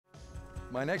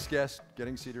My next guest,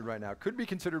 getting seated right now, could be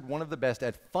considered one of the best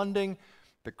at funding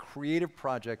the creative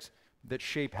projects that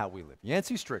shape how we live.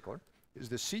 Yancey Strickler is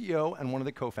the CEO and one of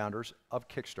the co-founders of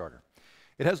Kickstarter.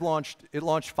 It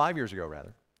launched 5 years ago,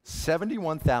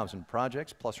 71,000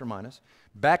 projects, plus or minus,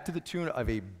 back to the tune of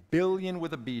 $1 billion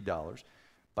with a B dollars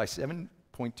by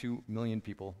 7.2 million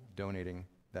people donating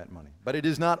that money. But it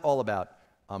is not all about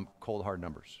cold, hard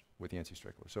numbers with Yancey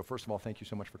Strickler. So first of all, thank you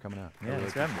so much for coming out. Yeah,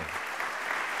 thanks for having me.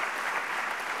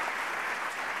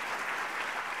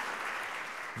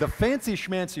 The fancy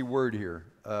schmancy word here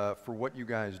for what you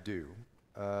guys do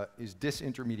is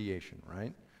disintermediation,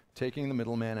 right? Taking the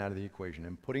middleman out of the equation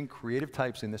and putting creative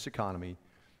types in this economy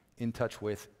in touch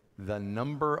with the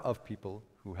number of people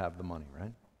who have the money,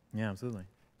 right? Yeah, absolutely.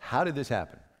 How did this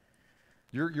happen?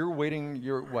 You're waiting,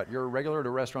 you're a regular at a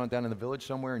restaurant down in the village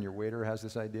somewhere and your waiter has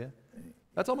this idea?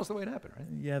 That's almost the way it happened, right?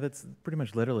 Yeah, that's pretty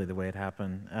much literally the way it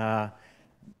happened.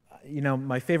 You know,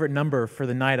 my favorite number for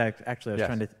the night, I was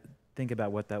trying to think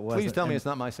about what that was. Please tell me it's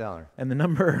not my salary. And the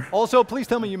number... Also, please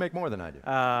tell me you make more than I do.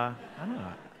 I don't know.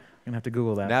 I'm going to have to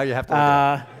Google that. Now you have to look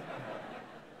up.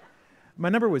 My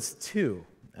number was 2.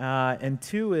 And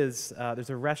 2 is, there's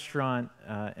a restaurant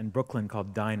in Brooklyn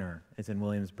called Diner. It's in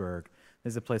Williamsburg.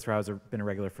 This is a place where I've been a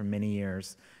regular for many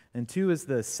years. And 2 is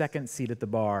the second seat at the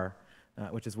bar,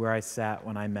 which is where I sat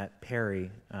when I met Perry,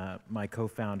 my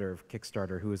co-founder of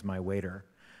Kickstarter, who was my waiter.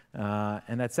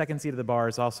 And that second seat at the bar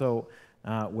is also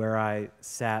where I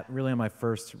sat really on my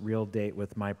first real date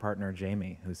with my partner,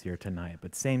 Jamie, who's here tonight.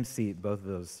 But same seat, both of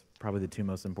those probably the 2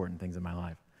 most important things in my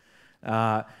life.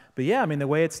 But yeah, I mean, the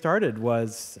way it started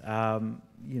was,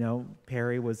 you know,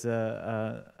 Perry was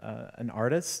an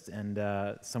artist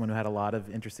and someone who had a lot of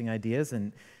interesting ideas,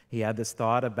 and he had this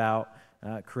thought about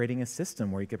creating a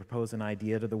system where you could propose an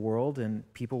idea to the world and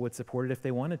people would support it if they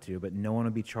wanted to, but no one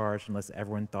would be charged unless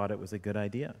everyone thought it was a good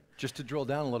idea. Just to drill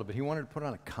down a little bit, he wanted to put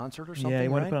on a concert or something, Yeah, he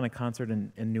wanted right? to put on a concert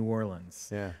in New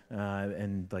Orleans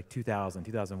in like 2000,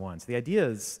 2001. So the idea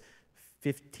is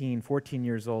 14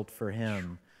 years old for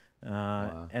him.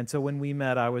 Wow. And so when we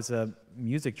met, I was a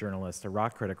music journalist, a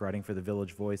rock critic writing for The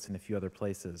Village Voice and a few other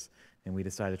places, and we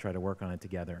decided to try to work on it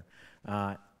together.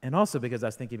 And also because I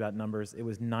was thinking about numbers, it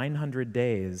was 900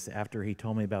 days after he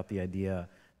told me about the idea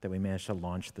that we managed to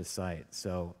launch the site.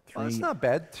 So that's not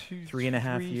bad.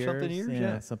 3.5 years, something years,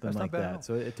 yeah, something that's like that.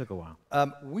 So it took a while.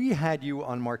 We had you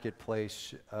on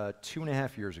Marketplace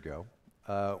 2.5 years ago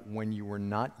when you were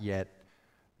not yet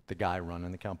the guy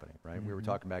running the company, right? Mm-hmm. We were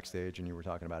talking backstage and you were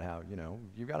talking about how, you know,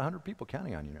 you've got 100 people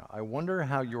counting on you now. I wonder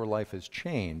how your life has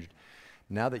changed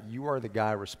now that you are the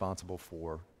guy responsible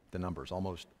for the numbers,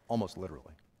 almost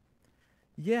literally.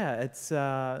 Yeah, it's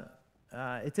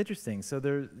interesting. So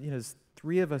there's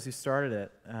 3 of us who started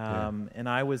it, and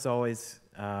I was always,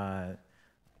 I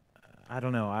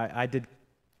don't know, I did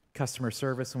customer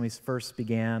service when we first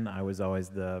began. I was always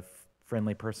the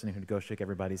friendly person who'd go shake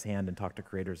everybody's hand and talk to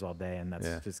creators all day, and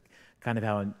that's just kind of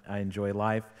how I enjoy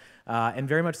life. And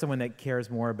very much someone that cares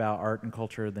more about art and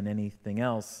culture than anything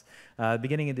else.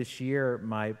 Beginning of this year,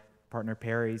 my partner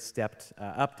Perry stepped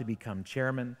up to become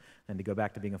chairman and to go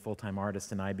back to being a full-time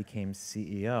artist, and I became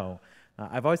CEO.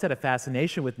 I've always had a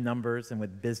fascination with numbers and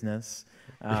with business,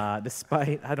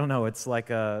 despite, I don't know, it's like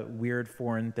a weird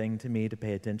foreign thing to me to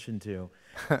pay attention to.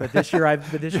 But this year I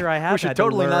have We should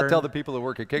totally not tell the people who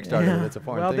work at Kickstarter that it's a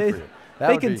foreign thing for you.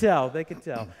 They can tell. But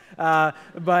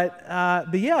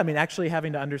yeah, I mean, actually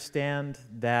having to understand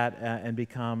that and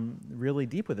become really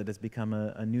deep with it has become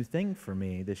a new thing for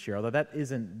me this year, although that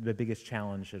isn't the biggest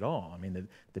challenge at all. I mean,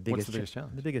 the biggest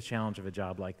challenge? The biggest challenge of a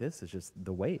job like this is just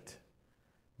the weight.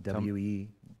 WEIGHT.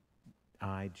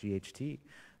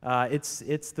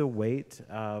 It's the weight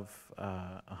of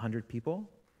 100 people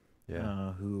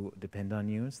who depend on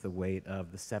you. It's the weight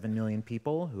of the 7 million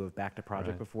people who have backed a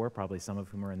project before, probably some of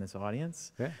whom are in this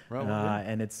audience.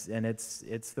 And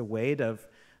it's the weight of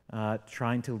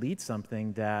trying to lead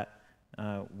something that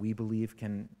we believe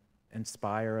can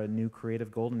inspire a new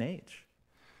creative golden age,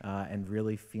 and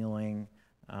really feeling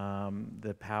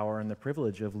the power and the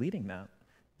privilege of leading that.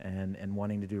 And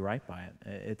wanting to do right by it.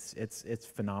 It's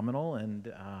phenomenal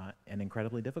and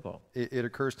incredibly difficult. It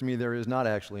occurs to me there is not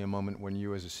actually a moment when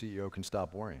you as a CEO can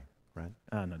stop worrying, right?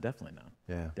 No, definitely not.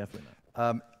 Yeah. Definitely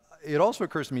not. It also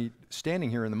occurs to me,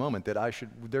 standing here in the moment, that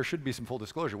there should be some full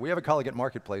disclosure. We have a colleague at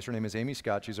Marketplace. Her name is Amy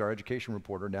Scott. She's our education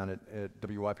reporter down at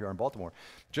WYPR in Baltimore.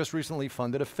 Just recently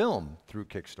funded a film through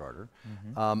Kickstarter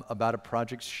about a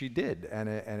project she did, and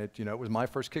it was my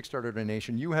first Kickstarter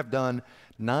donation. You have done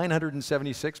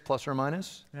 976 plus or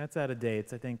minus. That's out of date.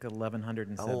 It's I think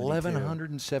 1,172.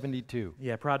 1,172.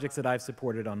 Yeah, projects that I've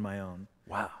supported on my own.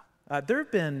 Wow. There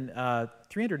have been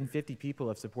 350 people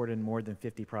have supported more than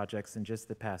 50 projects in just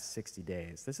the past 60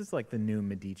 days. This is like the new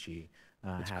Medici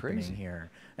happening crazy.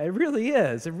 here. It really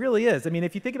is. It really is. I mean,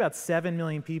 if you think about 7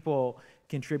 million people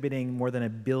contributing more than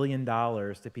 $1 billion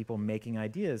to people making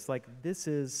ideas, like this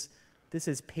is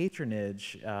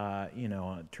patronage,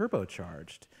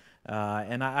 turbocharged.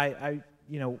 And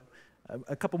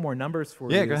a couple more numbers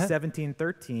for you. Go ahead.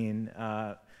 1713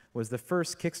 was the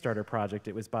first Kickstarter project.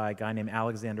 It was by a guy named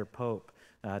Alexander Pope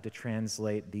to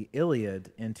translate the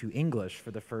Iliad into English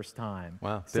for the first time.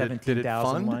 Wow.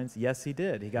 17,000 lines. Yes, he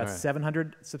did. He got All right.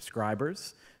 700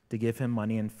 subscribers to give him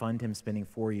money and fund him spending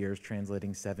 4 years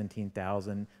translating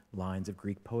 17,000 lines of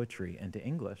Greek poetry into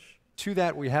English. To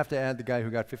that, we have to add the guy who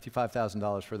got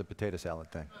 $55,000 for the potato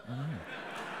salad thing.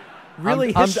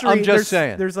 Really, I'm history. just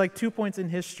saying. There's like 2 points in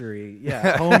history.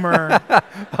 Yeah, Homer.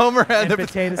 Homer and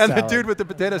potato and the salad. dude with the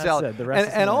potato That's salad. it. The rest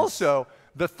is And noise. also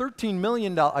the $13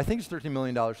 million, I think it's $13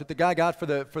 million that the guy got for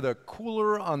the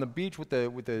cooler on the beach with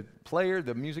the player,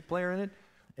 the music player in it.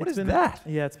 What is that?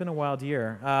 Yeah, it's been a wild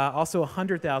year. Also,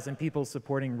 100,000 people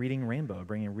supporting Reading Rainbow,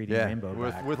 bringing Reading Rainbow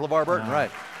back. with LeVar Burton,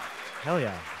 right? Hell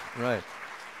yeah. Right.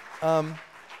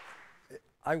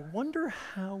 I wonder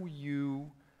how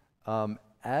you,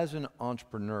 as an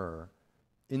entrepreneur,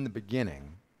 in the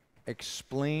beginning,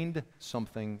 explained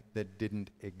something that didn't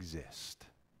exist.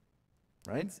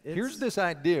 Right? Here's this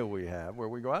idea we have where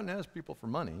we go out and ask people for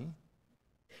money.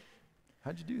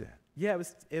 How'd you do that? Yeah,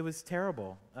 it was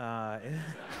terrible.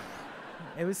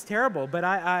 It was terrible, but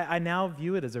I now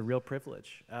view it as a real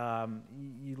privilege.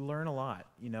 You learn a lot.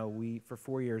 We, for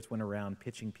 4 years, went around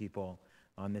pitching people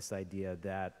on this idea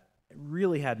that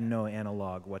really had no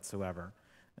analog whatsoever,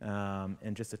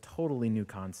 and just a totally new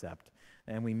concept.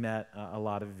 And we met a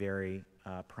lot of very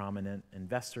prominent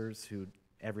investors who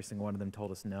every single one of them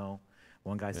told us no.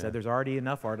 One guy said, there's already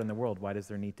enough art in the world. Why does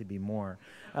there need to be more?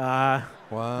 Wow.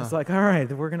 It's like, all right,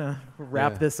 we're going to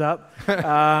wrap this up.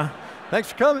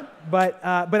 Thanks for coming. But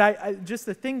I just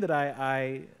the thing that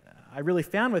I really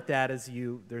found with that is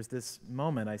there's this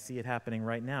moment, I see it happening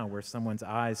right now, where someone's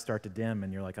eyes start to dim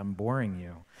and you're like, I'm boring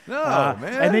you. No,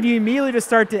 man. And then you immediately just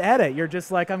start to edit. You're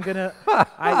just like,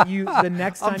 the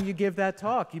next time you give that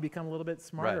talk, you become a little bit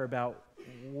smarter about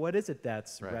what is it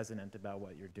that's resonant about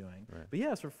what you're doing. Right. But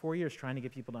yes, for 4 years trying to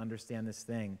get people to understand this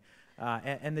thing.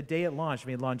 And the day it launched,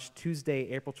 it launched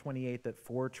Tuesday, April 28th at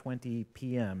 4:20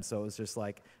 p.m. So it was just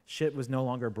like, shit was no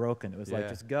longer broken. It was like,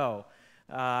 just go.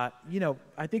 I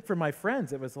think for my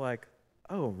friends, it was like,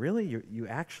 oh, really? You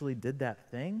actually did that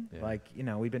thing? Yeah. Like,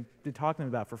 we've been talking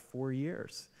about it for 4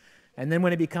 years. And then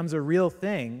when it becomes a real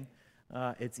thing,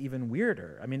 it's even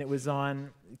weirder. I mean,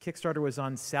 Kickstarter was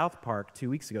on South Park 2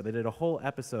 weeks ago. They did a whole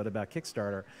episode about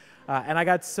Kickstarter. And I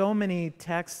got so many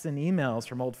texts and emails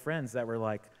from old friends that were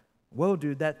like, whoa,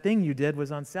 dude, that thing you did was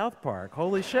on South Park.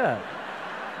 Holy shit.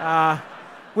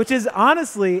 Which is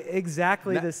honestly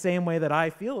exactly the same way that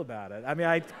I feel about it. I mean,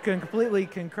 I can completely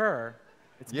concur.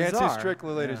 It's Yancey bizarre.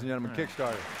 Strickler, ladies and gentlemen,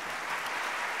 Kickstarter.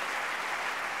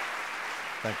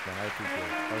 Thanks, man. I appreciate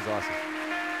it. That was awesome.